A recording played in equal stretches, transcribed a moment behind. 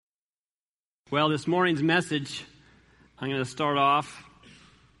Well, this morning's message, I'm going to start off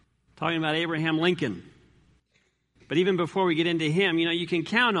talking about Abraham Lincoln. But even before we get into him, you can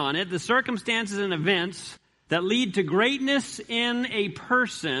count on it. The circumstances and events that lead to greatness in a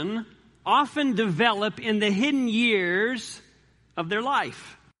person often develop in the hidden years of their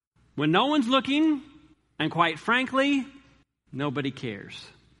life, when no one's looking, and quite frankly, nobody cares.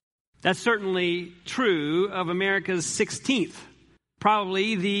 That's certainly true of America's 16th,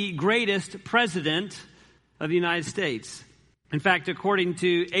 probably the greatest president of the United States. In fact, according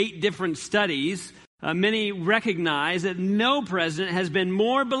to 8 different studies, many recognize that no president has been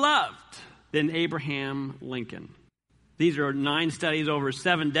more beloved than Abraham Lincoln. These are 9 studies over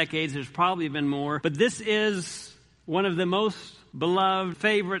 7 decades. There's probably been more. But this is one of the most beloved,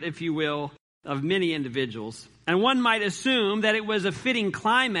 favorite, if you will, of many individuals. And one might assume that it was a fitting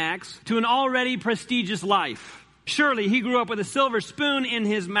climax to an already prestigious life. Surely he grew up with a silver spoon in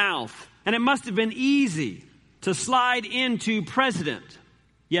his mouth, and it must have been easy to slide into president.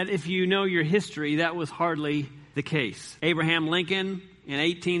 Yet if you know your history, that was hardly the case. Abraham Lincoln, in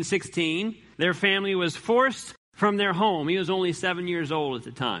 1816, their family was forced from their home. He was only 7 years old at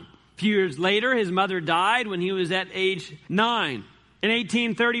the time. A few years later, his mother died when he was at age 9. In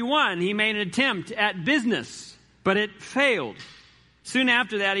 1831, he made an attempt at business, but it failed. Soon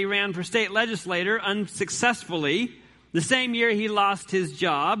after that, he ran for state legislator unsuccessfully. The same year he lost his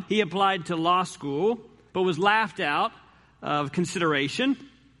job, he applied to law school, but was laughed out of consideration.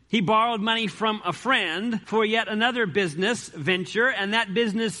 He borrowed money from a friend for yet another business venture, and that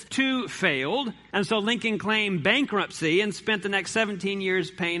business too failed. And so Lincoln claimed bankruptcy and spent the next 17 years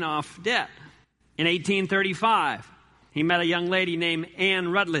paying off debt. In 1835, he met a young lady named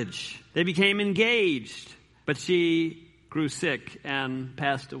Anne Rutledge. They became engaged, but she grew sick and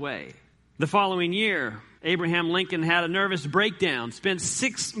passed away. The following year, Abraham Lincoln had a nervous breakdown, spent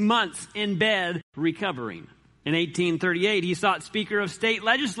 6 months in bed recovering. In 1838, he sought Speaker of State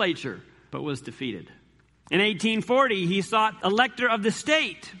Legislature, but was defeated. In 1840, he sought Elector of the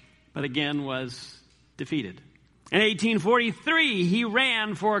State, but again was defeated. In 1843, he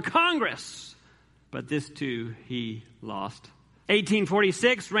ran for Congress, but this too he lost.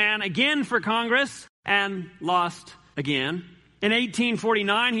 1846, ran again for Congress and lost again. In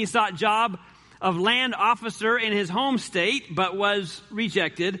 1849, he sought job of land officer in his home state, but was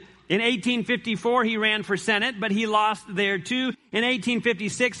rejected. In 1854, he ran for Senate, but he lost there too. In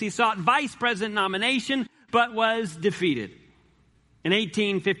 1856, he sought vice president nomination, but was defeated. In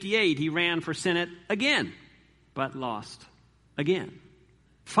 1858, he ran for Senate again, but lost again.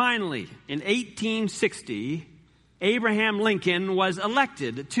 Finally, in 1860, Abraham Lincoln was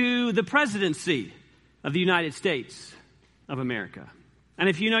elected to the presidency of the United States of America. And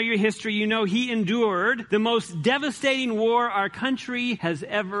if you know your history, you know he endured the most devastating war our country has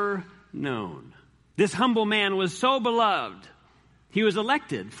ever known. This humble man was so beloved, he was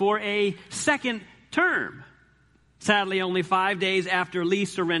elected for a second term. Sadly, only 5 days after Lee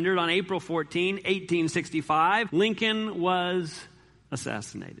surrendered on April 14, 1865, Lincoln was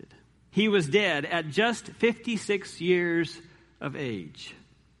assassinated. He was dead at just 56 years of age.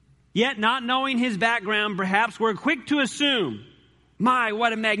 Yet, not knowing his background, perhaps we're quick to assume, my,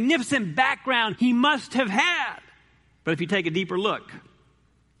 what a magnificent background he must have had. But if you take a deeper look,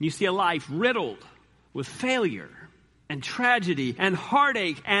 you see a life riddled with failure and tragedy and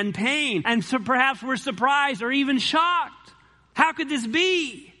heartache and pain. And so perhaps we're surprised or even shocked. How could this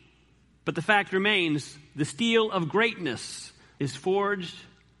be? But the fact remains, the steel of greatness is forged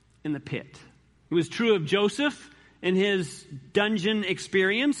in the pit. It was true of Joseph in his dungeon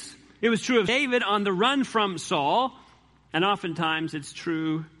experience. It was true of David on the run from Saul. And oftentimes it's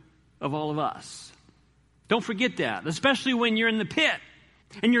true of all of us. Don't forget that, especially when you're in the pit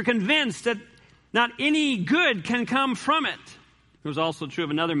and you're convinced that not any good can come from it. It was also true of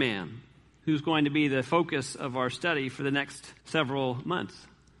another man who's going to be the focus of our study for the next several months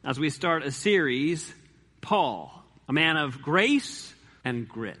as we start a series, Paul, a man of grace and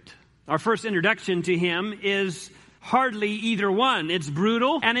grit. Our first introduction to him is hardly either one. It's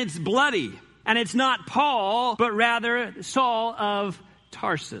brutal and it's bloody. And it's not Paul, but rather Saul of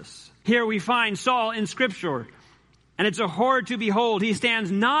Tarsus. Here we find Saul in Scripture, and it's a horror to behold. He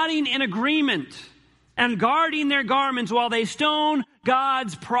stands nodding in agreement and guarding their garments while they stone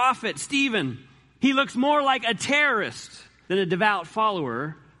God's prophet, Stephen. He looks more like a terrorist than a devout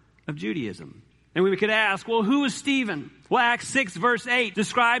follower of Judaism. And we could ask, well, who is Stephen? Well, Acts 6, verse 8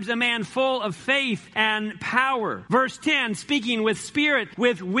 describes a man full of faith and power. Verse 10, speaking with spirit,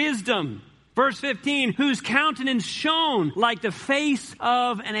 with wisdom. Verse 15, whose countenance shone like the face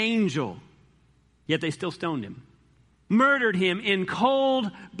of an angel. Yet they still stoned him, murdered him in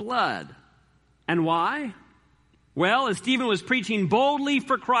cold blood. And why? Well, as Stephen was preaching boldly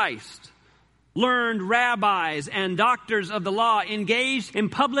for Christ, learned rabbis and doctors of the law engaged in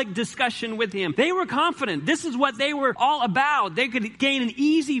public discussion with him. They were confident this is what they were all about. They could gain an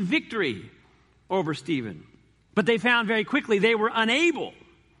easy victory over Stephen. But they found very quickly they were unable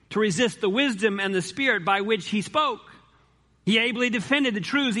to resist the wisdom and the spirit by which he spoke. He ably defended the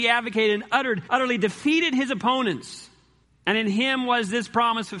truths he advocated and utterly defeated his opponents. And in him was this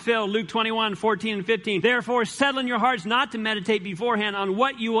promise fulfilled. Luke 21, 14 and 15. Therefore, settle in your hearts not to meditate beforehand on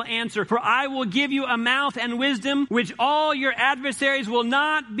what you will answer. For I will give you a mouth and wisdom which all your adversaries will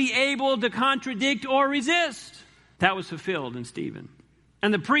not be able to contradict or resist. That was fulfilled in Stephen.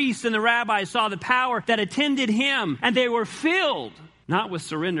 And the priests and the rabbis saw the power that attended him. And they were filled, not with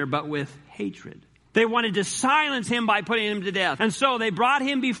surrender, but with hatred. They wanted to silence him by putting him to death. And so they brought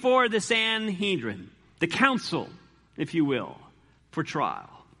him before the Sanhedrin, the council, if you will, for trial.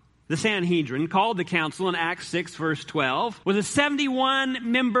 The Sanhedrin, called the council in Acts 6, verse 12, was a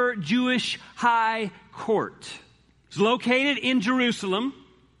 71-member Jewish high court. It's located in Jerusalem,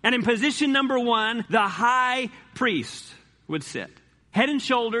 and in position number 1, the high priest would sit, head and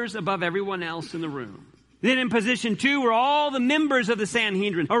shoulders above everyone else in the room. Then in position 2 were all the members of the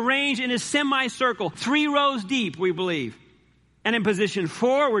Sanhedrin, arranged in a semicircle, 3 rows deep, we believe. And in position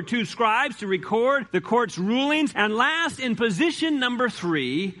 4 were 2 scribes to record the court's rulings. And last, in position number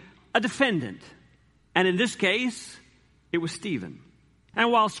 3, a defendant. And in this case, it was Stephen. And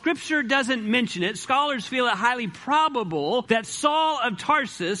while Scripture doesn't mention it, scholars feel it highly probable that Saul of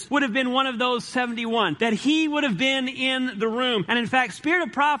Tarsus would have been one of those 71, that he would have been in the room. And in fact, Spirit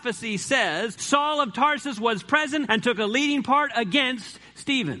of Prophecy says Saul of Tarsus was present and took a leading part against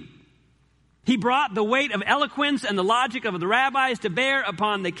Stephen. He brought the weight of eloquence and the logic of the rabbis to bear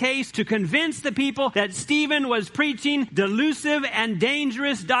upon the case to convince the people that Stephen was preaching delusive and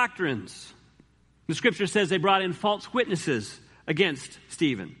dangerous doctrines. The Scripture says they brought in false witnesses against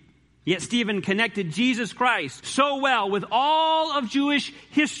Stephen. Yet Stephen connected Jesus Christ so well with all of Jewish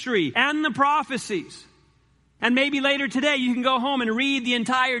history and the prophecies. And maybe later today you can go home and read the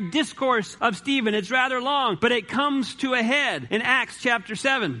entire discourse of Stephen. It's rather long, but it comes to a head in Acts chapter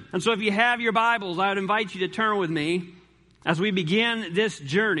 7. And so if you have your Bibles, I would invite you to turn with me as we begin this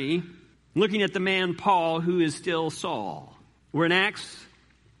journey looking at the man Paul, who is still Saul. We're in Acts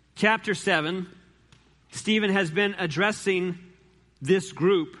chapter 7. Stephen has been addressing this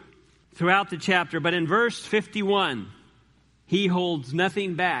group throughout the chapter, but in verse 51, he holds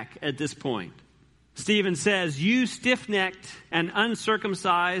nothing back at this point. Stephen says, "You stiff-necked and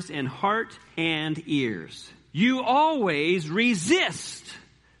uncircumcised in heart and ears, you always resist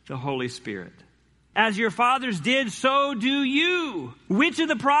the Holy Spirit. As your fathers did, so do you. Which of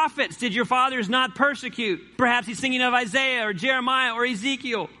the prophets did your fathers not persecute?" Perhaps he's thinking of Isaiah or Jeremiah or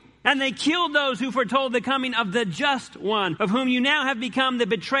Ezekiel. "And they killed those who foretold the coming of the just one, of whom you now have become the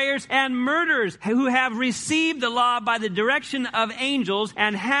betrayers and murderers, who have received the law by the direction of angels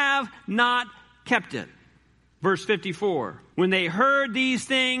and have not kept it." Verse 54, "When they heard these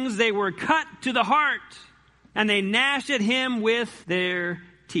things, they were cut to the heart, and they gnashed at him with their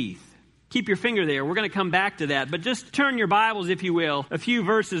teeth." Keep your finger there. We're going to come back to that. But just turn your Bibles, if you will, a few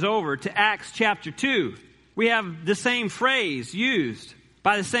verses over to Acts chapter 2. We have the same phrase used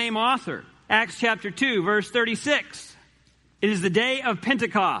by the same author. Acts chapter 2, verse 36. It is the day of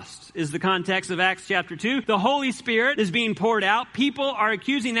Pentecost, is the context of Acts chapter 2. The Holy Spirit is being poured out. People are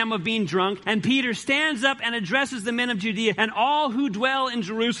accusing them of being drunk. And Peter stands up and addresses the men of Judea and all who dwell in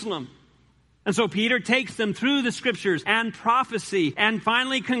Jerusalem. And so Peter takes them through the Scriptures and prophecy and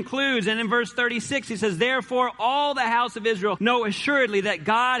finally concludes. And in verse 36, he says, "Therefore all the house of Israel know assuredly that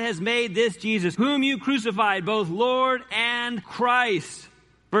God has made this Jesus, whom you crucified, both Lord and Christ."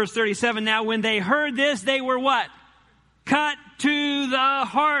 Verse 37, "Now when they heard this, they were" what? "Cut to the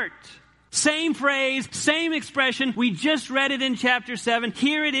heart." Same phrase, same expression. We just read it in chapter 7.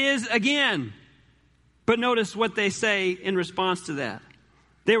 Here it is again. But notice what they say in response to that.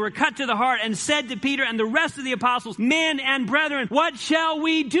 "They were cut to the heart and said to Peter and the rest of the apostles, 'Men and brethren, what shall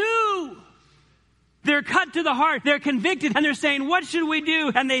we do?'" They're cut to the heart. They're convicted. And they're saying, "What should we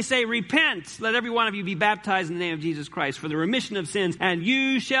do?" And they say, "Repent. Let every one of you be baptized in the name of Jesus Christ for the remission of sins, and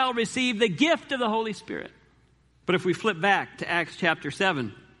you shall receive the gift of the Holy Spirit." But if we flip back to Acts chapter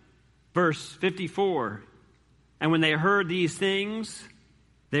 7, verse 54, "And when they heard these things,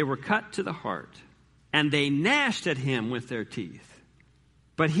 they were cut to the heart, and they gnashed at him with their teeth.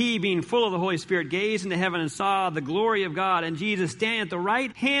 But he, being full of the Holy Spirit, gazed into heaven and saw the glory of God and Jesus standing at the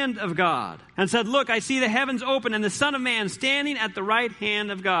right hand of God, and said, 'Look, I see the heavens open and the Son of Man standing at the right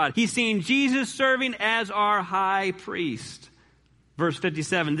hand of God.' He's seen Jesus serving as our high priest." Verse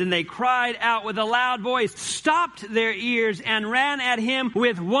 57, then they cried out with a loud voice, stopped their ears, and ran at him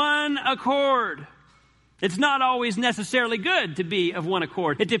with one accord. It's not always necessarily good to be of one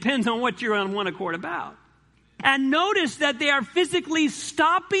accord. It depends on what you're on one accord about. And notice that they are physically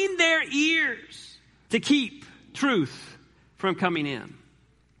stopping their ears to keep truth from coming in.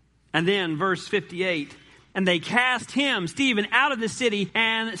 And then verse 58, and they cast him, Stephen, out of the city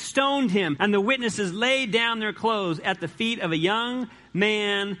and stoned him. And the witnesses laid down their clothes at the feet of a young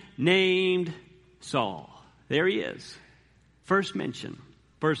man named Saul. There he is. First mention.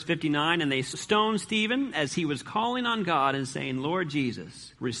 Verse 59, and they stoned Stephen as he was calling on God and saying, Lord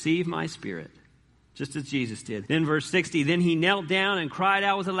Jesus, receive my spirit, just as Jesus did. Then verse 60, then he knelt down and cried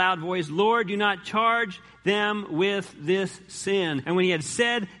out with a loud voice, Lord, do not charge them with this sin. And when he had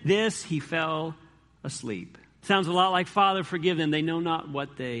said this, he fell asleep. Sounds a lot like, Father, forgive them. They know not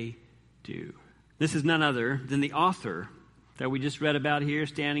what they do. This is none other than the author that we just read about here,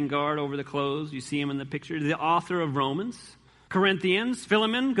 standing guard over the clothes. You see him in the picture. The author of Romans, Corinthians,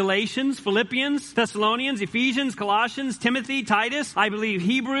 Philemon, Galatians, Philippians, Thessalonians, Ephesians, Colossians, Timothy, Titus, I believe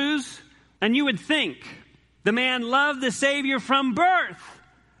Hebrews. And you would think the man loved the Savior from birth.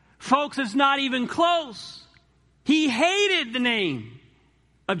 Folks, it's not even close. He hated the name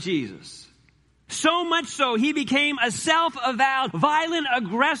of Jesus. So much so, he became a self-avowed violent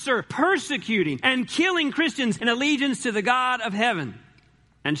aggressor, persecuting and killing Christians in allegiance to the God of heaven.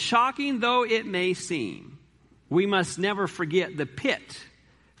 And shocking though it may seem, we must never forget the pit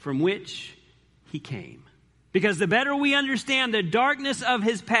from which he came. Because the better we understand the darkness of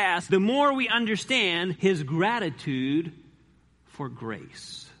his past, the more we understand his gratitude for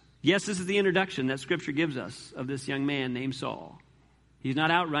grace. Yes, this is the introduction that Scripture gives us of this young man named Saul. He's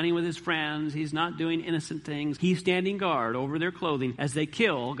not out running with his friends. He's not doing innocent things. He's standing guard over their clothing as they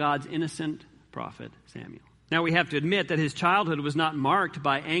kill God's innocent prophet Samuel. Now we have to admit that his childhood was not marked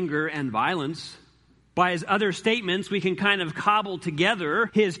by anger and violence. By his other statements, we can kind of cobble together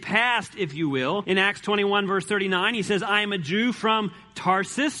his past, if you will. In Acts 21, verse 39, he says, I am a Jew from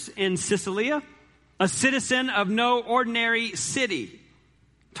Tarsus in Cilicia, a citizen of no ordinary city.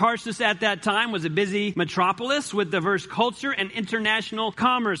 Tarsus at that time was a busy metropolis with diverse culture and international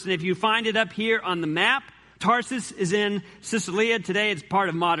commerce. And if you find it up here on the map, Tarsus is in Cilicia. Today it's part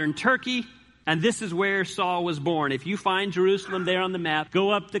of modern Turkey. And this is where Saul was born. If you find Jerusalem there on the map, go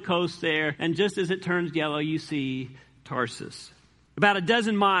up the coast there, and just as it turns yellow, you see Tarsus. About a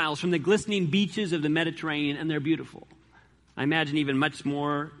dozen miles from the glistening beaches of the Mediterranean, and they're beautiful. I imagine even much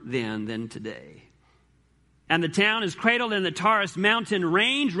more then than today. And the town is cradled in the Taurus mountain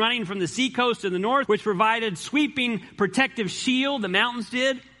range, running from the seacoast to the north, which provided sweeping protective shield, the mountains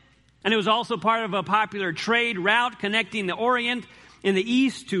did. And it was also part of a popular trade route connecting the Orient in the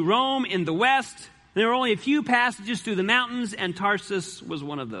east to Rome in the west. There were only a few passages through the mountains, and Tarsus was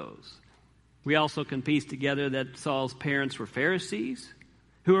one of those. We also can piece together that Saul's parents were Pharisees,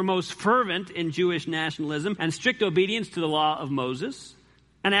 who were most fervent in Jewish nationalism and strict obedience to the law of Moses.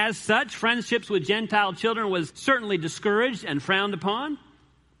 And as such, friendships with Gentile children was certainly discouraged and frowned upon.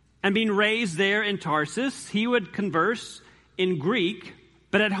 And being raised there in Tarsus, he would converse in Greek,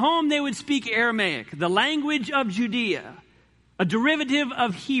 but at home they would speak Aramaic, the language of Judea, a derivative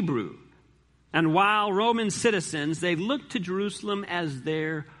of Hebrew. And while Roman citizens, they looked to Jerusalem as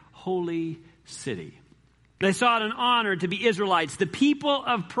their holy city. They saw it an honor to be Israelites, the people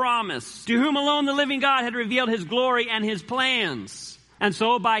of promise, to whom alone the living God had revealed his glory and his plans. And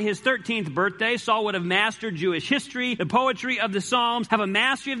so by his 13th birthday, Saul would have mastered Jewish history, the poetry of the Psalms, have a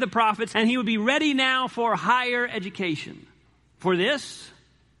mastery of the prophets, and he would be ready now for higher education. For this,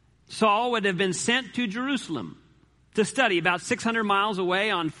 Saul would have been sent to Jerusalem to study about 600 miles away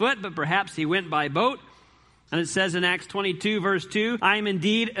on foot, but perhaps he went by boat. And it says in Acts 22, verse 2, I am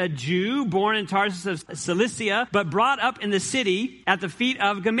indeed a Jew, born in Tarsus of Cilicia, but brought up in the city at the feet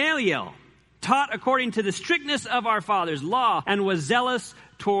of Gamaliel, taught according to the strictness of our father's law, and was zealous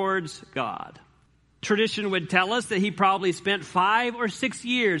towards God. Tradition would tell us that he probably spent 5 or 6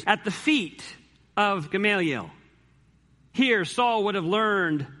 years at the feet of Gamaliel. Here, Saul would have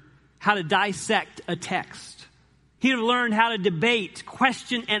learned how to dissect a text. He'd have learned how to debate,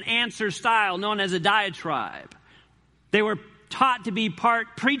 question and answer style known as a diatribe. They were taught to be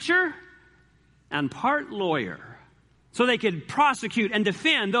part preacher and part lawyer, so they could prosecute and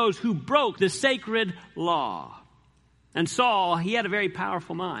defend those who broke the sacred law. And Saul, he had a very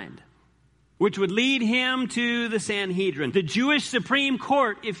powerful mind, which would lead him to the Sanhedrin, the Jewish Supreme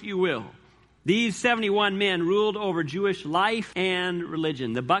Court, if you will. These 71 men ruled over Jewish life and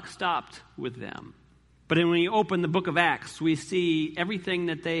religion. The buck stopped with them. But when we open the book of Acts, we see everything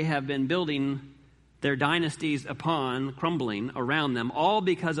that they have been building their dynasties upon crumbling around them, all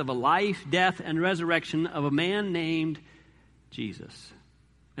because of a life, death, and resurrection of a man named Jesus.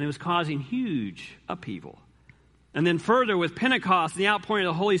 And it was causing huge upheaval. And then further, with Pentecost and the outpouring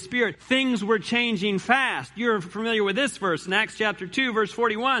of the Holy Spirit, things were changing fast. You're familiar with this verse in Acts chapter 2, verse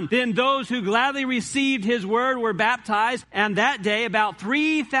 41. Then those who gladly received his word were baptized, and that day about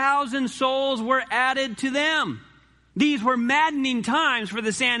 3,000 souls were added to them. These were maddening times for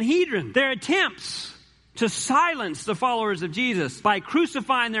the Sanhedrin. Their attempts to silence the followers of Jesus by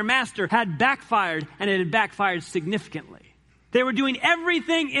crucifying their master had backfired, and it had backfired significantly. They were doing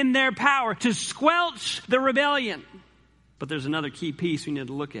everything in their power to squelch the rebellion. But there's another key piece we need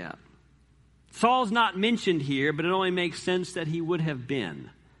to look at. Saul's not mentioned here, but it only makes sense that he would have been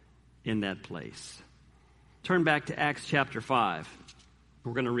in that place. Turn back to Acts chapter 5.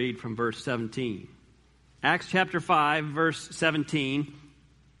 We're going to read from verse 17. Acts chapter 5, verse 17,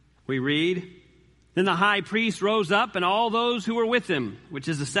 we read, Then the high priest rose up and all those who were with him, which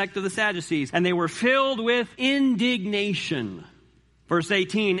is the sect of the Sadducees, and they were filled with indignation. Verse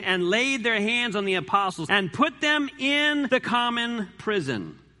 18, and laid their hands on the apostles and put them in the common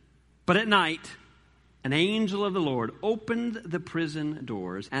prison. But at night, an angel of the Lord opened the prison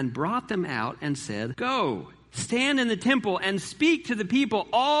doors and brought them out and said, Go, stand in the temple and speak to the people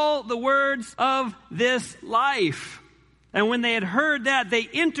all the words of this life. And when they had heard that, they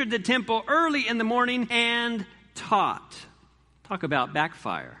entered the temple early in the morning and taught. Talk about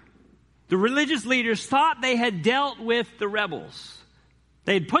backfire. The religious leaders thought they had dealt with the rebels.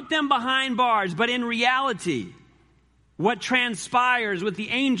 They had put them behind bars, but in reality, what transpires with the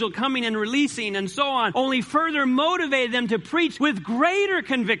angel coming and releasing and so on only further motivated them to preach with greater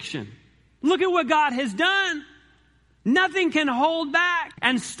conviction. Look at what God has done. Nothing can hold back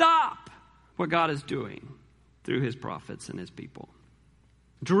and stop what God is doing through his prophets and his people.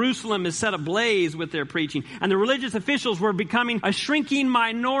 Jerusalem is set ablaze with their preaching, and the religious officials were becoming a shrinking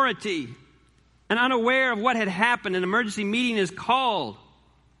minority. And unaware of what had happened, an emergency meeting is called.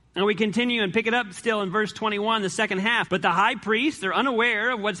 And we continue and pick it up still in verse 21, the second half. But the high priest, they're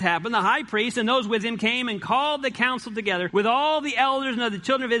unaware of what's happened. The high priest and those with him came and called the council together with all the elders and of the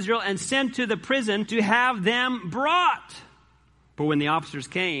children of Israel and sent to the prison to have them brought. But when the officers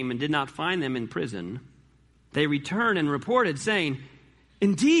came and did not find them in prison, they returned and reported, saying,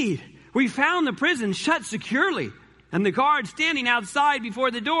 Indeed, we found the prison shut securely and the guards standing outside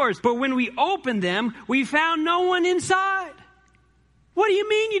before the doors. But when we opened them, we found no one inside. What do you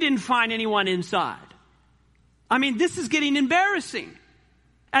mean you didn't find anyone inside? I mean, this is getting embarrassing.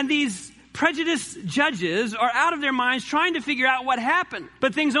 And these prejudiced judges are out of their minds trying to figure out what happened.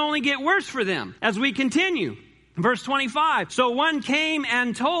 But things only get worse for them as we continue. Verse 25, so one came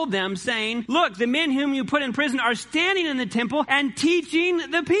and told them, saying, Look, the men whom you put in prison are standing in the temple and teaching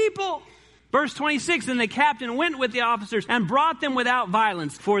the people. Verse 26, and the captain went with the officers and brought them without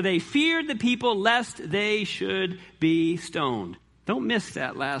violence, for they feared the people lest they should be stoned. Don't miss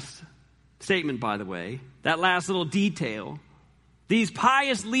that last statement, by the way, that last little detail. These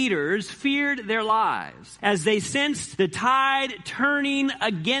pious leaders feared their lives as they sensed the tide turning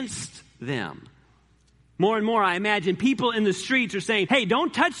against them. More and more, I imagine, people in the streets are saying, hey,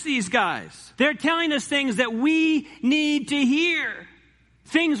 don't touch these guys. They're telling us things that we need to hear.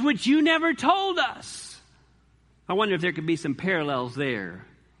 Things which you never told us. I wonder if there could be some parallels there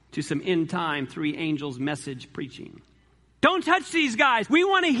to some end-time three angels message preaching. Don't touch these guys. We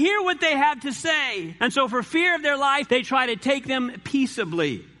want to hear what they have to say. And so for fear of their life, they try to take them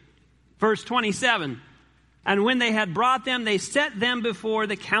peaceably. Verse 27, and when they had brought them, they set them before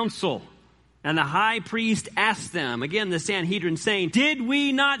the council. And the high priest asked them, again the Sanhedrin, saying, Did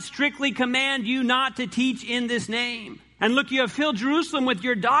we not strictly command you not to teach in this name? And look, you have filled Jerusalem with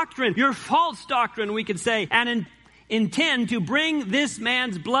your doctrine, your false doctrine, we could say, and intend to bring this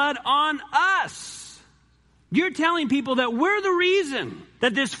man's blood on us. You're telling people that we're the reason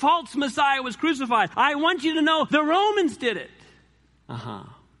that this false Messiah was crucified. I want you to know the Romans did it.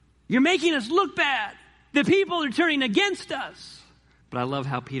 You're making us look bad. The people are turning against us. But I love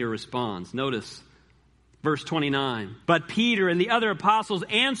how Peter responds. Notice verse 29. But Peter and the other apostles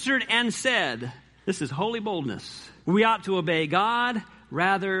answered and said, this is holy boldness. We ought to obey God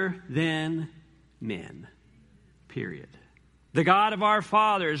rather than men. Period. The God of our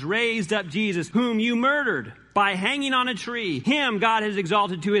fathers raised up Jesus, whom you murdered by hanging on a tree. Him God has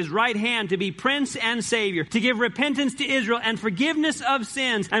exalted to his right hand to be Prince and Savior, to give repentance to Israel and forgiveness of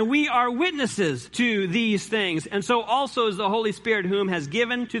sins. And we are witnesses to these things. And so also is the Holy Spirit, whom has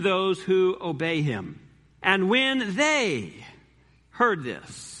given to those who obey him. And when they heard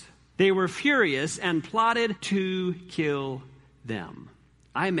this, they were furious and plotted to kill them.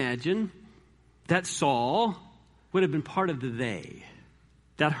 I imagine that Saul would have been part of the they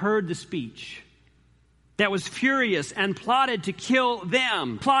that heard the speech, that was furious and plotted to kill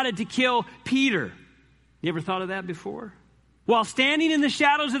them, plotted to kill Peter. You ever thought of that before? While standing in the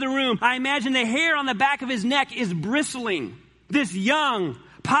shadows of the room, I imagine the hair on the back of his neck is bristling. This young,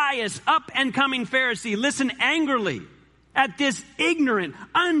 pious, up-and-coming Pharisee listened angrily at this ignorant,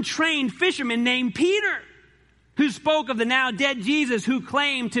 untrained fisherman named Peter, who spoke of the now dead Jesus who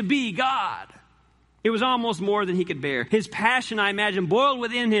claimed to be God. It was almost more than he could bear. His passion, I imagine, boiled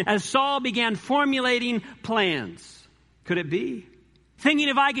within him as Saul began formulating plans. Could it be? Thinking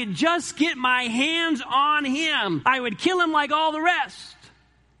if I could just get my hands on him, I would kill him like all the rest.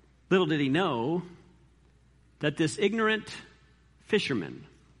 Little did he know that this ignorant fisherman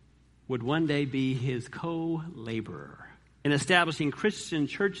would one day be his co-laborer in establishing Christian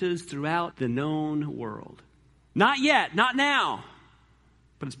churches throughout the known world. Not yet, not now,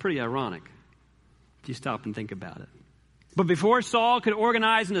 but it's pretty ironic if you stop and think about it. But before Saul could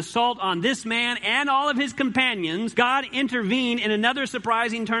organize an assault on this man and all of his companions, God intervened in another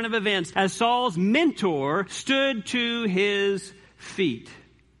surprising turn of events as Saul's mentor stood to his feet.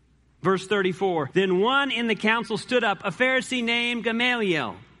 Verse 34, then one in the council stood up, a Pharisee named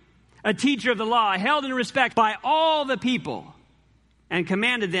Gamaliel, a teacher of the law, held in respect by all the people, and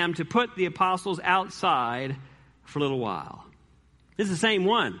commanded them to put the apostles outside for a little while. This is the same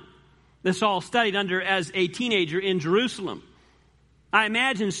one that Saul studied under as a teenager in Jerusalem. I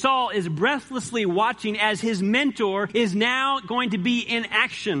imagine Saul is breathlessly watching as his mentor is now going to be in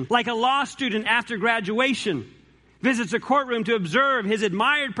action, like a law student after graduation visits a courtroom to observe his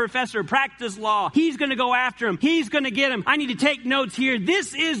admired professor practice law. He's going to go after him. He's going to get him. I need to take notes here.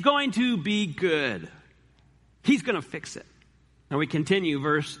 This is going to be good. He's going to fix it. Now we continue,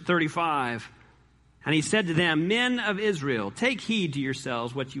 verse 35. And he said to them, men of Israel, take heed to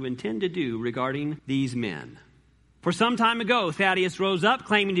yourselves what you intend to do regarding these men. For some time ago, Thaddeus rose up,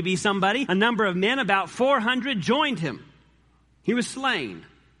 claiming to be somebody. A number of men, about 400, joined him. He was slain,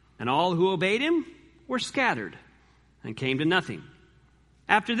 and all who obeyed him were scattered and came to nothing.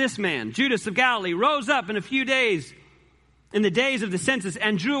 After this man, Judas of Galilee, rose up in the days of the census,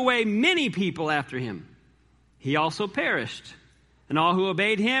 and drew away many people after him. He also perished, and all who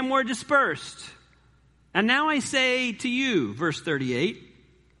obeyed him were dispersed. And now I say to you, verse 38,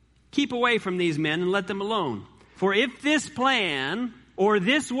 keep away from these men and let them alone. For if this plan or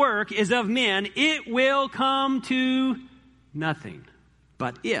this work is of men, it will come to nothing.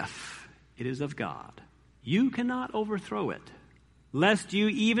 But if it is of God, you cannot overthrow it, lest you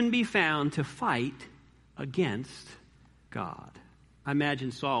even be found to fight against God. I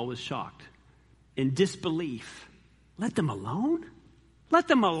imagine Saul was shocked in disbelief. Let them alone? Let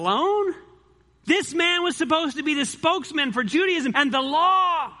them alone? This man was supposed to be the spokesman for Judaism and the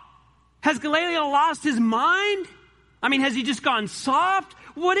law. Has Gamaliel lost his mind? I mean, has he just gone soft?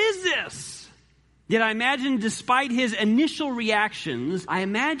 What is this? Yet I imagine, despite his initial reactions, I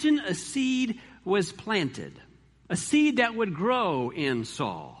imagine a seed was planted. A seed that would grow in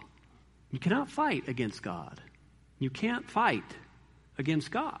Saul. You cannot fight against God. You can't fight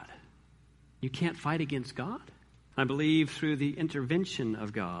against God. You can't fight against God? I believe through the intervention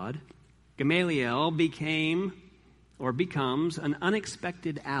of God, Gamaliel becomes an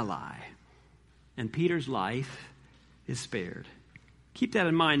unexpected ally, and Peter's life is spared. Keep that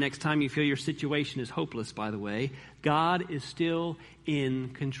in mind next time you feel your situation is hopeless, by the way. God is still in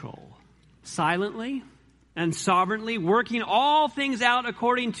control, silently and sovereignly working all things out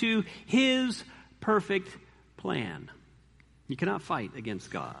according to his perfect plan. You cannot fight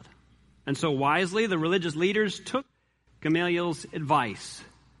against God. And so wisely, the religious leaders took Gamaliel's advice.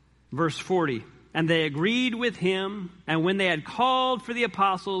 Verse 40, and they agreed with him, and when they had called for the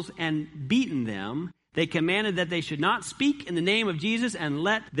apostles and beaten them, they commanded that they should not speak in the name of Jesus and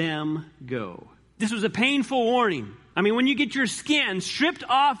let them go. This was a painful warning. I mean, when you get your skin stripped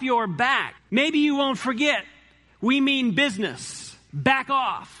off your back, maybe you won't forget. We mean business. Back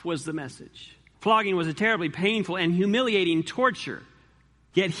off was the message. Flogging was a terribly painful and humiliating torture.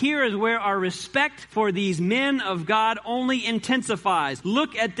 Yet here is where our respect for these men of God only intensifies.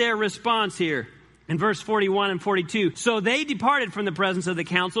 Look at their response here in verse 41 and 42. So they departed from the presence of the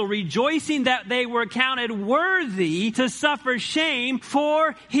council, rejoicing that they were counted worthy to suffer shame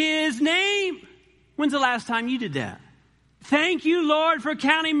for his name. When's the last time you did that? Thank you, Lord, for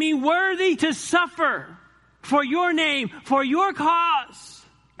counting me worthy to suffer for your name, for your cause.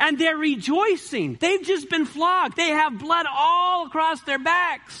 And they're rejoicing. They've just been flogged. They have blood all across their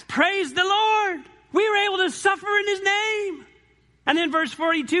backs. Praise the Lord. We were able to suffer in his name. And then verse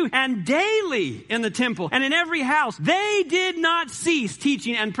 42, and daily in the temple and in every house, they did not cease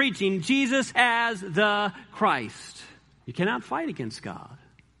teaching and preaching Jesus as the Christ. You cannot fight against God.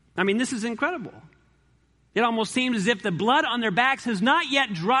 I mean, this is incredible. It almost seems as if the blood on their backs has not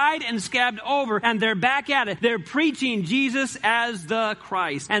yet dried and scabbed over, and they're back at it. They're preaching Jesus as the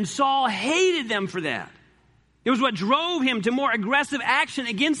Christ. And Saul hated them for that. It was what drove him to more aggressive action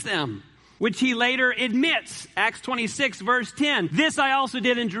against them, which he later admits. Acts 26, verse 10. This I also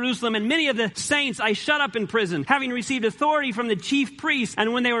did in Jerusalem, and many of the saints I shut up in prison, having received authority from the chief priests.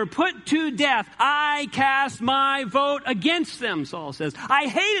 And when they were put to death, I cast my vote against them, Saul says. I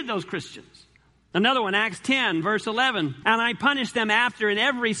hated those Christians. Another one, Acts 10, verse 11. And I punished them after in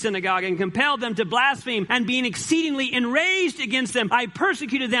every synagogue and compelled them to blaspheme. And being exceedingly enraged against them, I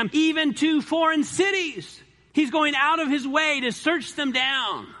persecuted them even to foreign cities. He's going out of his way to search them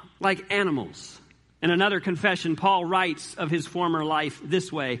down like animals. In another confession, Paul writes of his former life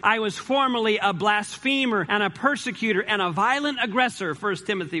this way. I was formerly a blasphemer and a persecutor and a violent aggressor, 1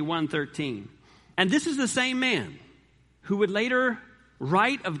 Timothy 1:13. And this is the same man who would later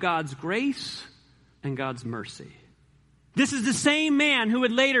write of God's grace and God's mercy. This is the same man who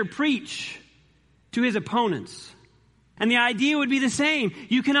would later preach to his opponents. And the idea would be the same.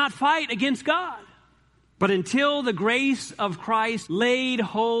 You cannot fight against God. But until the grace of Christ laid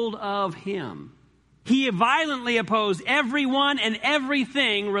hold of him, he violently opposed everyone and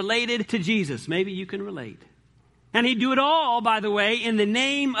everything related to Jesus. Maybe you can relate. And he'd do it all, by the way, in the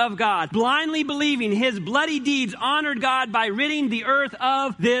name of God, blindly believing his bloody deeds honored God by ridding the earth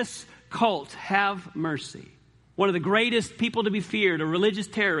of this cult. Have mercy. One of the greatest people to be feared, a religious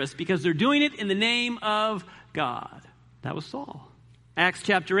terrorist, because they're doing it in the name of God. That was Saul. Acts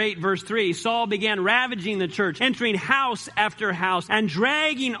chapter 8, verse 3, Saul began ravaging the church, entering house after house, and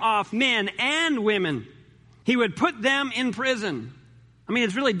dragging off men and women. He would put them in prison. I mean,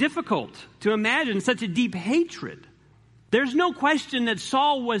 it's really difficult to imagine such a deep hatred. There's no question that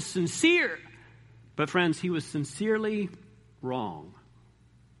Saul was sincere. But friends, he was sincerely wrong.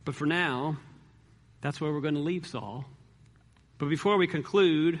 But for now, that's where we're going to leave Saul. But before we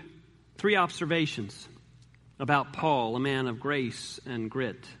conclude, 3 observations about Paul, a man of grace and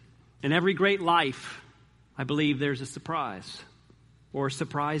grit. In every great life, I believe there's a surprise, or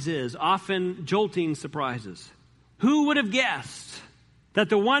surprises, often jolting surprises. Who would have guessed that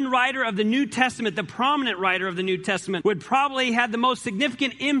the one writer of the New Testament, the prominent writer of the New Testament, would probably have the most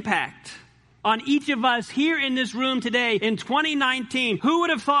significant impact on each of us here in this room today in 2019? Who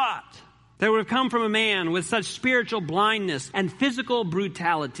would have thought that would have come from a man with such spiritual blindness and physical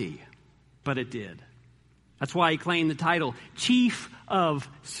brutality? But it did. That's why he claimed the title, Chief of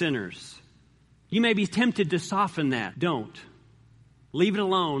Sinners. You may be tempted to soften that. Don't. Leave it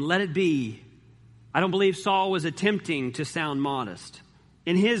alone. Let it be. I don't believe Saul was attempting to sound modest.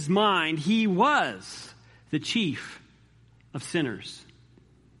 In his mind, he was the chief of sinners.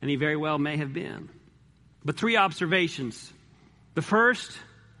 And he very well may have been. But 3 observations. The first,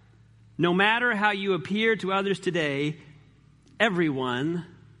 no matter how you appear to others today, everyone,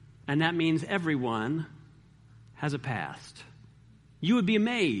 and that means everyone, has a past. You would be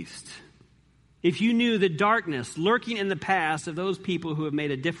amazed if you knew the darkness lurking in the past of those people who have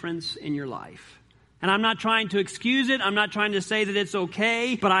made a difference in your life. And I'm not trying to excuse it. I'm not trying to say that it's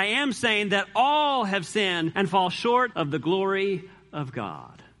okay. But I am saying that all have sinned and fall short of the glory of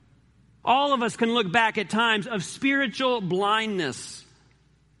God. All of us can look back at times of spiritual blindness,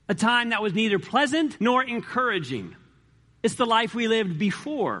 a time that was neither pleasant nor encouraging. It's the life we lived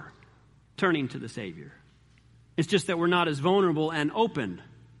before turning to the Savior. It's just that we're not as vulnerable and open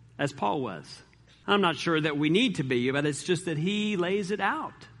as Paul was. I'm not sure that we need to be, but it's just that he lays it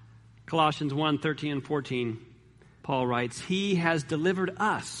out. Colossians 1:13 and 14, Paul writes, He has delivered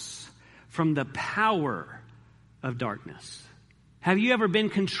us from the power of darkness. Have you ever been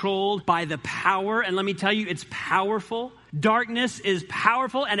controlled by the power? And let me tell you, it's powerful. Darkness is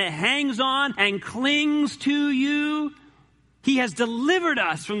powerful, and it hangs on and clings to you. He has delivered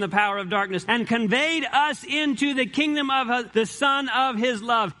us from the power of darkness and conveyed us into the kingdom of the Son of His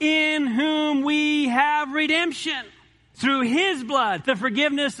love, in whom we have redemption through His blood, the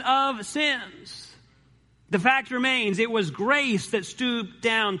forgiveness of sins. The fact remains, it was grace that stooped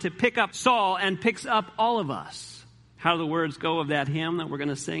down to pick up Saul and picks up all of us. How do the words go of that hymn that we're going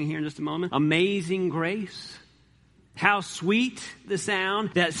to sing here in just a moment? Amazing grace. How sweet the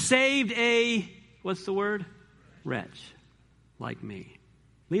sound that saved a, what's the word? Wretch like me.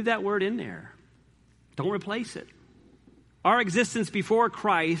 Leave that word in there. Don't replace it. Our existence before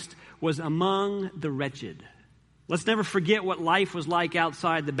Christ was among the wretched. Let's never forget what life was like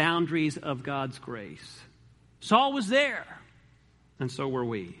outside the boundaries of God's grace. Saul was there. And so were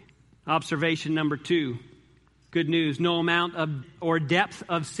we. Observation number 2. Good news. No amount of or depth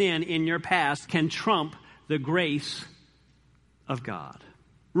of sin in your past can trump the grace of God.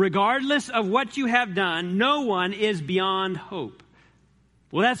 Regardless of what you have done, no one is beyond hope.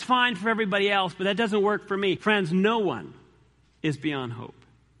 Well, that's fine for everybody else, but that doesn't work for me. Friends, no one is beyond hope.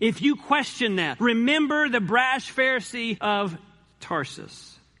 If you question that, remember the brash Pharisee of Tarsus.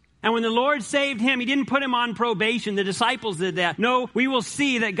 And when the Lord saved him, he didn't put him on probation. The disciples did that. No, we will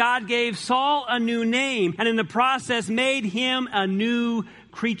see that God gave Saul a new name and in the process made him a new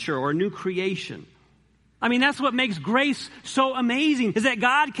creature or new creation. I mean, that's what makes grace so amazing, is that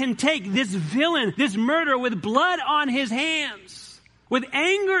God can take this villain, this murderer with blood on his hands, with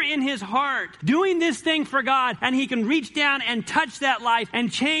anger in his heart, doing this thing for God, and he can reach down and touch that life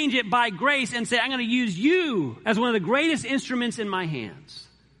and change it by grace and say, I'm going to use you as one of the greatest instruments in my hands.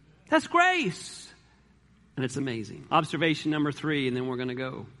 That's grace. And it's amazing. Observation number 3, and then we're going to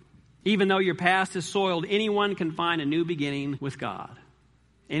go. Even though your past is soiled, anyone can find a new beginning with God.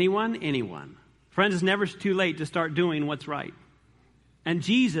 Anyone? Anyone. Friends, it's never too late to start doing what's right. And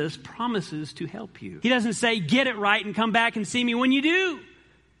Jesus promises to help you. He doesn't say, get it right and come back and see me when you do.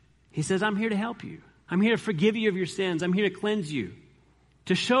 He says, I'm here to help you. I'm here to forgive you of your sins. I'm here to cleanse you,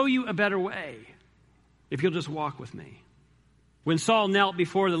 to show you a better way, if you'll just walk with me. When Saul knelt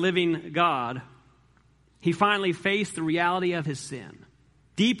before the living God, he finally faced the reality of his sin.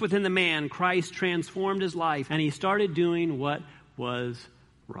 Deep within the man, Christ transformed his life, and he started doing what was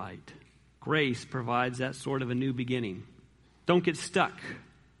right. Grace provides that sort of a new beginning. Don't get stuck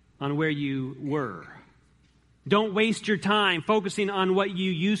on where you were. Don't waste your time focusing on what you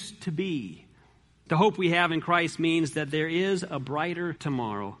used to be. The hope we have in Christ means that there is a brighter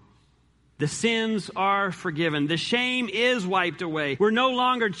tomorrow. The sins are forgiven. The shame is wiped away. We're no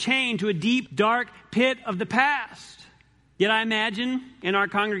longer chained to a deep, dark pit of the past. Yet I imagine in our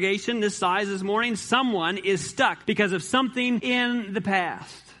congregation this size this morning, someone is stuck because of something in the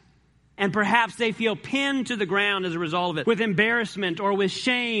past. And perhaps they feel pinned to the ground as a result of it, with embarrassment or with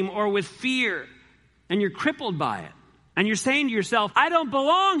shame or with fear. And you're crippled by it. And you're saying to yourself, I don't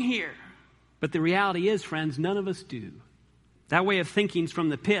belong here. But the reality is, friends, none of us do. That way of thinking's from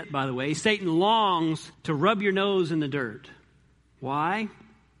the pit, by the way. Satan longs to rub your nose in the dirt. Why?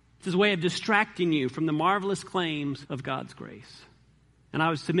 It's his way of distracting you from the marvelous claims of God's grace. And I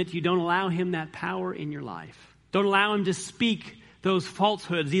would submit to you, don't allow him that power in your life. Don't allow him to speak those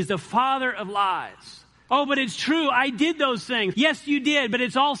falsehoods. He's the father of lies. Oh, but it's true. I did those things. Yes, you did. But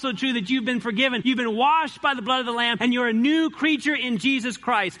it's also true that you've been forgiven. You've been washed by the blood of the Lamb. And you're a new creature in Jesus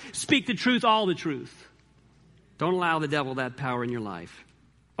Christ. Speak the truth, all the truth. Don't allow the devil that power in your life.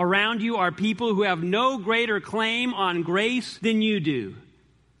 Around you are people who have no greater claim on grace than you do.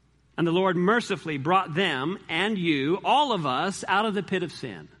 And the Lord mercifully brought them and you, all of us, out of the pit of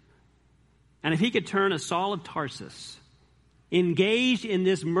sin. And if he could turn a Saul of Tarsus, engaged in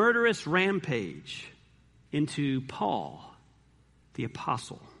this murderous rampage, into Paul, the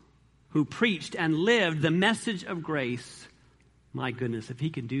apostle, who preached and lived the message of grace, my goodness, if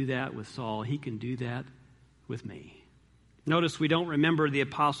he can do that with Saul, he can do that with me. Notice we don't remember the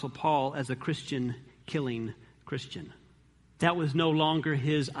Apostle Paul as a Christian-killing Christian. That was no longer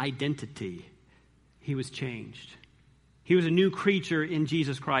his identity. He was changed. He was a new creature in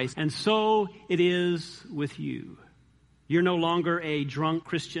Jesus Christ. And so it is with you. You're no longer a drunk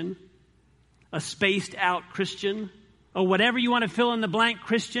Christian, a spaced-out Christian, or whatever you want to fill in the blank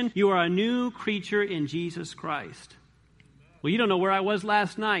Christian. You are a new creature in Jesus Christ. Well, you don't know where I was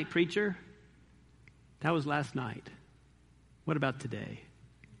last night, preacher. That was last night. What about today?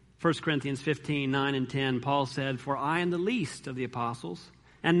 1 Corinthians 15, 9 and 10, Paul said, for I am the least of the apostles,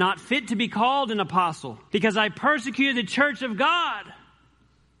 and not fit to be called an apostle, because I persecuted the church of God.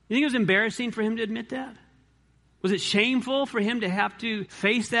 You think it was embarrassing for him to admit that? Was it shameful for him to have to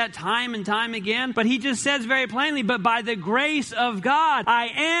face that time and time again? But he just says very plainly, but by the grace of God, I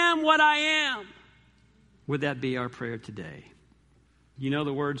am what I am. Would that be our prayer today? You know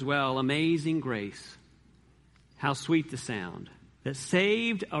the words well, amazing grace. How sweet the sound that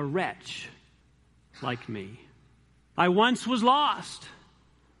saved a wretch like me. I once was lost,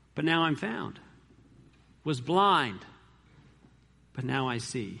 but now I'm found. Was blind, but now I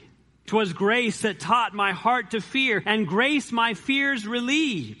see. 'Twas grace that taught my heart to fear, and grace my fears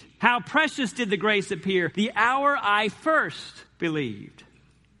relieved. How precious did the grace appear the hour I first believed.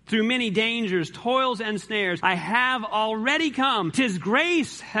 Through many dangers, toils, and snares, I have already come. 'Tis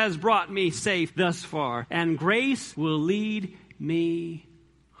grace has brought me safe thus far, and grace will lead me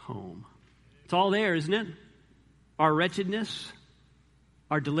home. It's all there, isn't it? Our wretchedness,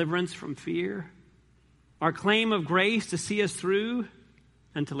 our deliverance from fear, our claim of grace to see us through,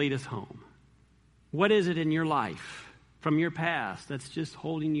 and to lead us home. What is it in your life from your past that's just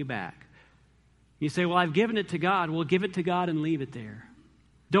holding you back? You say, well, I've given it to God. Well, give it to God and leave it there.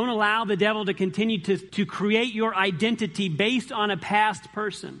 Don't allow the devil to continue to create your identity based on a past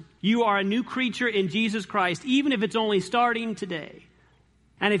person. You are a new creature in Jesus Christ, even if it's only starting today.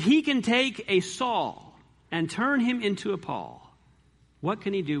 And if he can take a Saul and turn him into a Paul, what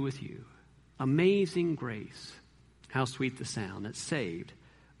can he do with you? Amazing grace. How sweet the sound that saved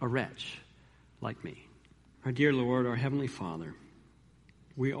a wretch like me. Our dear Lord, our Heavenly Father,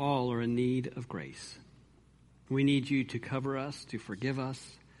 we all are in need of grace. We need you to cover us, to forgive us,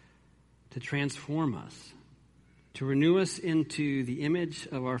 to transform us, to renew us into the image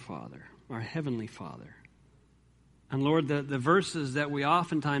of our Father, our Heavenly Father. And Lord, the verses that we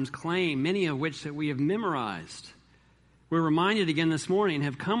oftentimes claim, many of which that we have memorized, we're reminded again this morning,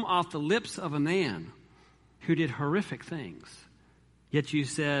 have come off the lips of a man who did horrific things. Yet you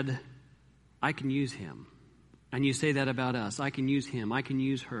said, I can use him. And you say that about us. I can use him. I can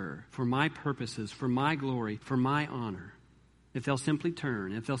use her for my purposes, for my glory, for my honor. If they'll simply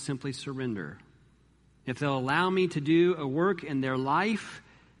turn, if they'll simply surrender, if they'll allow me to do a work in their life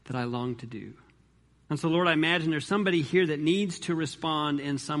that I long to do. And so, Lord, I imagine there's somebody here that needs to respond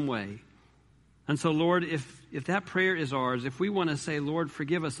in some way. And so, Lord, if that prayer is ours, if we want to say, Lord,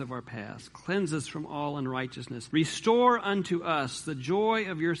 forgive us of our past, cleanse us from all unrighteousness, restore unto us the joy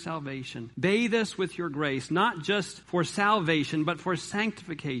of your salvation, bathe us with your grace, not just for salvation, but for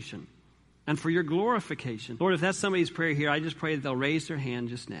sanctification and for your glorification. Lord, if that's somebody's prayer here, I just pray that they'll raise their hand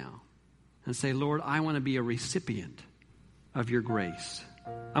just now and say, Lord, I want to be a recipient of your grace.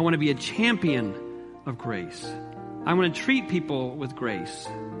 I want to be a champion of grace. I want to treat people with grace.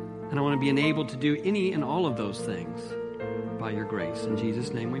 And I want to be enabled to do any and all of those things by your grace. In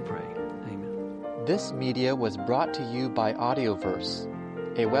Jesus' name we pray. Amen. This media was brought to you by Audioverse,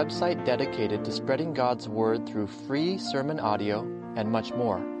 a website dedicated to spreading God's Word through free sermon audio and much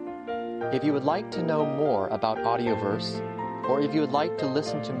more. If you would like to know more about Audioverse, or if you would like to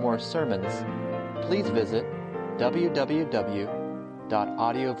listen to more sermons, please visit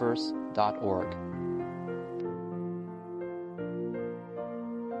www.audioverse.org.